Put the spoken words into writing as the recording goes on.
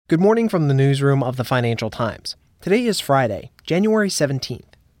Good morning from the newsroom of the Financial Times. Today is Friday, January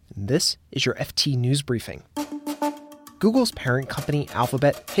 17th, and this is your FT News Briefing. Google's parent company,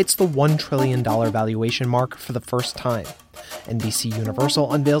 Alphabet, hits the $1 trillion valuation mark for the first time. NBC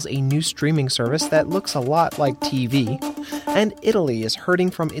Universal unveils a new streaming service that looks a lot like TV, and Italy is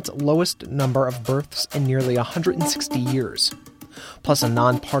hurting from its lowest number of births in nearly 160 years. Plus, a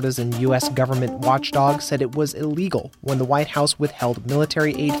nonpartisan U.S. government watchdog said it was illegal when the White House withheld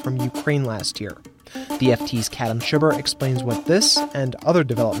military aid from Ukraine last year. The FT's Kadam Shubber explains what this and other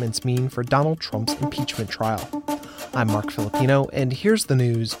developments mean for Donald Trump's impeachment trial. I'm Mark Filipino, and here's the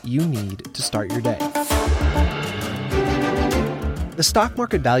news you need to start your day. The stock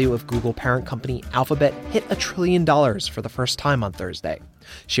market value of Google parent company Alphabet hit $1 trillion for the first time on Thursday.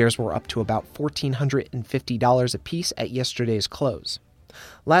 Shares were up to about $1,450 apiece at yesterday's close.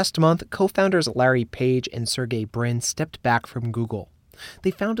 Last month, co-founders Larry Page and Sergey Brin stepped back from Google.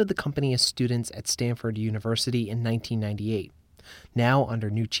 They founded the company as students at Stanford University in 1998. Now, under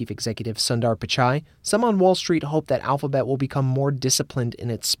new chief executive Sundar Pichai, some on Wall Street hope that Alphabet will become more disciplined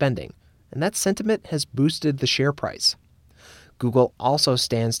in its spending, and that sentiment has boosted the share price. Google also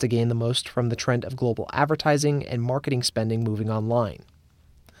stands to gain the most from the trend of global advertising and marketing spending moving online.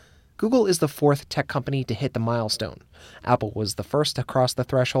 Google is the fourth tech company to hit the milestone. Apple was the first to cross the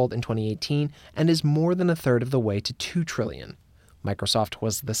threshold in 2018 and is more than a third of the way to $2 trillion. Microsoft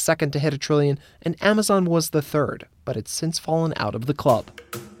was the second to hit $1 trillion, and Amazon was the third, but it's since fallen out of the club.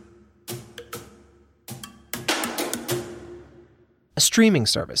 A streaming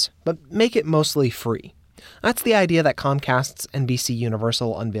service, but make it mostly free. That's the idea that Comcast's NBC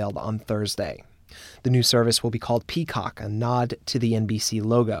Universal unveiled on Thursday. The new service will be called Peacock, a nod to the NBC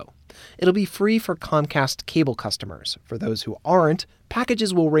logo. It'll be free for Comcast cable customers. For those who aren't,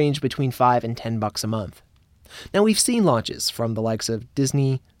 packages will range between $5 and $10 a month. Now, we've seen launches from the likes of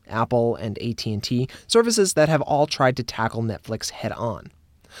Disney, Apple, and AT&T, services that have all tried to tackle Netflix head-on.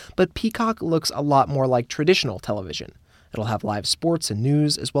 But Peacock looks a lot more like traditional television. It'll have live sports and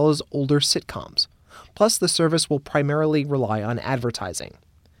news, as well as older sitcoms. Plus, the service will primarily rely on advertising.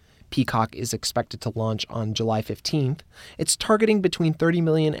 Peacock is expected to launch on July 15th. It's targeting between 30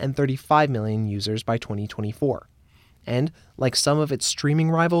 million and 35 million users by 2024. And, like some of its streaming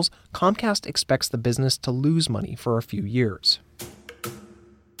rivals, Comcast expects the business to lose money for a few years.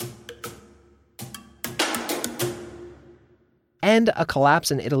 And a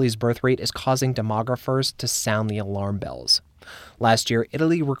collapse in Italy's birth rate is causing demographers to sound the alarm bells. Last year,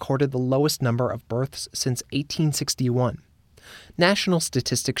 Italy recorded the lowest number of births since 1861. National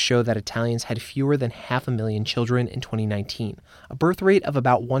statistics show that Italians had fewer than 500,000 children in 2019, a birth rate of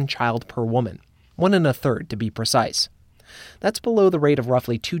about one child per woman, 1 1/3 to be precise. That's below the rate of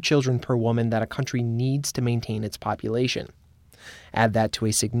roughly 2 children per woman that a country needs to maintain its population. Add that to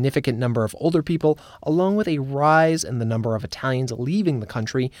a significant number of older people, along with a rise in the number of Italians leaving the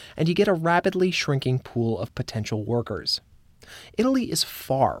country, and you get a rapidly shrinking pool of potential workers. Italy is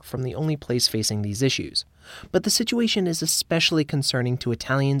far from the only place facing these issues, but the situation is especially concerning to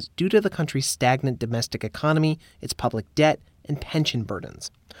Italians due to the country's stagnant domestic economy, its public debt, and pension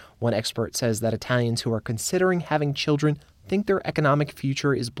burdens. One expert says that Italians who are considering having children think their economic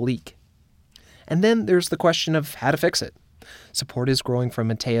future is bleak. And then there's the question of how to fix it. Support is growing from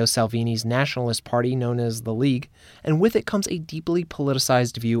Matteo Salvini's nationalist party known as the League, and with it comes a deeply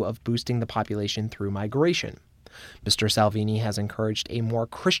politicized view of boosting the population through migration. Mr. Salvini has encouraged a more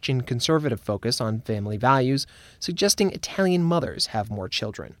Christian conservative focus on family values, suggesting Italian mothers have more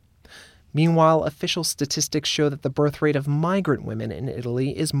children. Meanwhile, official statistics show that the birth rate of migrant women in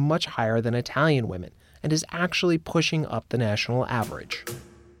Italy is much higher than Italian women and is actually pushing up the national average.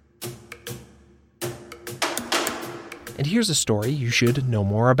 And here's a story you should know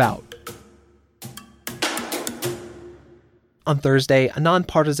more about. On Thursday, a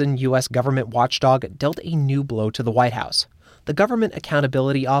nonpartisan U.S. government watchdog dealt a new blow to the White House. The Government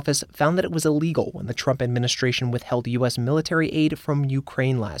Accountability Office found that it was illegal when the Trump administration withheld U.S. military aid from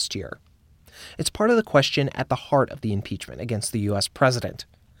Ukraine last year. It's part of the question at the heart of the impeachment against the U.S. president.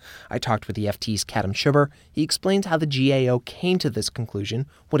 I talked with the FT's Kadam Shubber. He explains how the GAO came to this conclusion,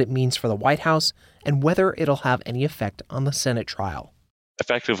 what it means for the White House, and whether it'll have any effect on the Senate trial.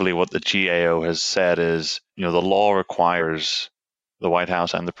 Effectively, what the GAO has said is, the law requires the White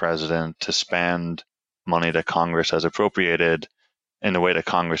House and the president to spend money that Congress has appropriated in the way that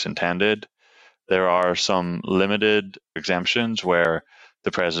Congress intended. There are some limited exemptions where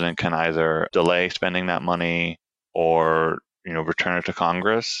the president can either delay spending that money or, return it to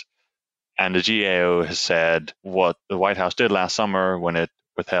Congress. And the GAO has said what the White House did last summer when it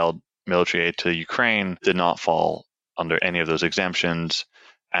withheld military aid to Ukraine did not fall under any of those exemptions.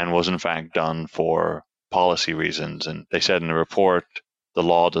 and was in fact done for policy reasons. And they said in the report, the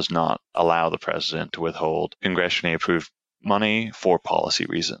law does not allow the president to withhold congressionally approved money for policy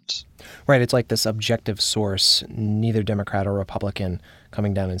reasons. Right. It's like this objective source, neither Democrat or Republican,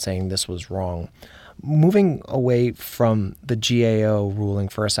 coming down and saying this was wrong. Moving away from the GAO ruling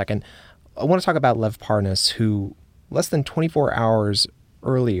for a second, I want to talk about Lev Parnas, who less than 24 hours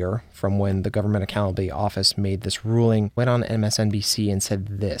earlier from when the Government Accountability Office made this ruling, went on MSNBC and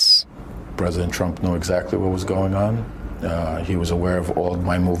said this. President Trump knew exactly what was going on. He was aware of all of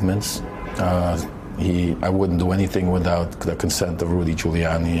my movements. I wouldn't do anything without the consent of Rudy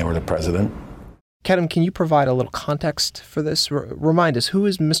Giuliani or the president. Kedem, can you provide a little context for this? Remind us, who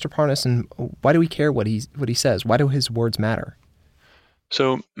is Mr. Parnas and why do we care what he says? Why do his words matter?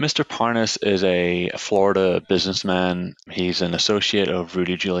 So Mr. Parnas is a Florida businessman. He's an associate of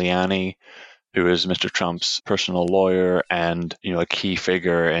Rudy Giuliani, who is Mr. Trump's personal lawyer and, a key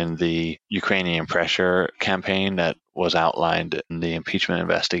figure in the Ukrainian pressure campaign that was outlined in the impeachment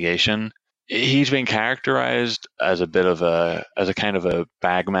investigation. He's been characterized as a kind of a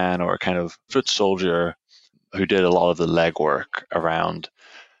bagman or a kind of foot soldier who did a lot of the legwork around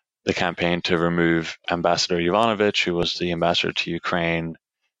the campaign to remove Ambassador Yovanovitch, who was the ambassador to Ukraine,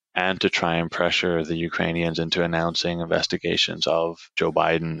 and to try and pressure the Ukrainians into announcing investigations of Joe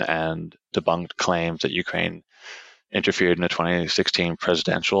Biden and debunked claims that Ukraine interfered in the 2016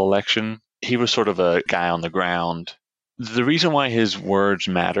 presidential election. He was sort of a guy on the ground. The reason why his words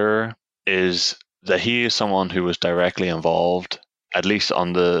matter is that he is someone who was directly involved, at least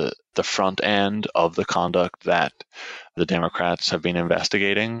on the front end of the conduct that the Democrats have been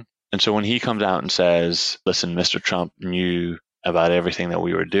investigating. And so when he comes out and says, listen, Mr. Trump knew about everything that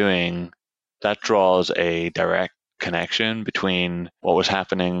we were doing, that draws a direct connection between what was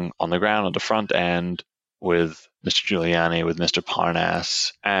happening on the ground at the front end with Mr. Giuliani, with Mr.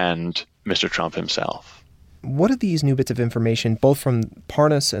 Parnas, and Mr. Trump himself. What do these new bits of information, both from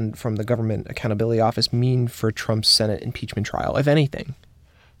Parnas and from the Government Accountability Office, mean for Trump's Senate impeachment trial, if anything?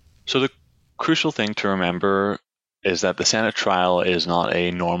 So the crucial thing to remember is that the Senate trial is not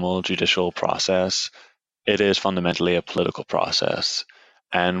a normal judicial process. It is fundamentally a political process.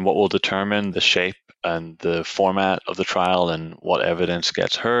 And what will determine the shape and the format of the trial and what evidence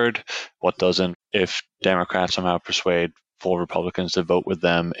gets heard, what doesn't, if Democrats somehow persuade 4 Republicans to vote with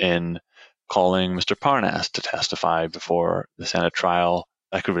them in calling Mr. Parnas to testify before the Senate trial,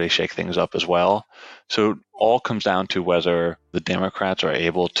 that could really shake things up as well. So it all comes down to whether the Democrats are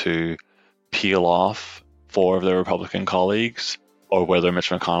able to peel off 4 of their Republican colleagues or whether Mitch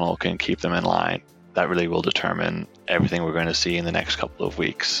McConnell can keep them in line. That really will determine everything we're going to see in the next couple of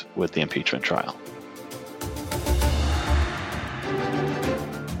weeks with the impeachment trial.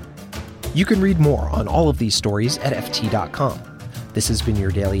 You can read more on all of these stories at FT.com. This has been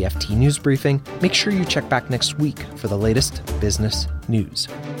your daily FT News Briefing. Make sure you check back next week for the latest business news.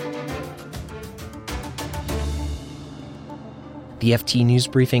 The FT News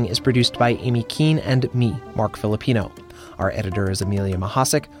Briefing is produced by Amy Keene and me, Mark Filipino. Our editor is Amelia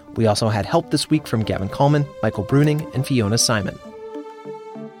Mahasik. We also had help this week from Gavin Coleman, Michael Bruning, and Fiona Simon.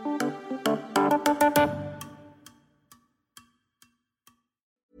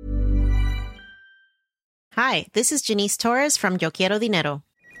 Hi, this is Janice Torres from Yo Quiero Dinero.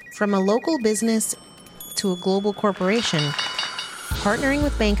 From a local business to a global corporation, partnering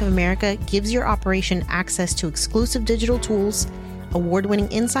with Bank of America gives your operation access to exclusive digital tools,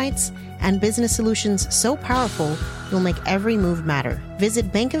 award-winning insights, and business solutions so powerful, you'll make every move matter.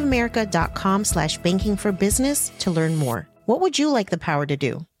 Visit bankofamerica.com/banking for business to learn more. What would you like the power to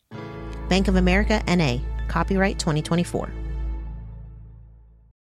do? Bank of America, N.A., copyright 2024.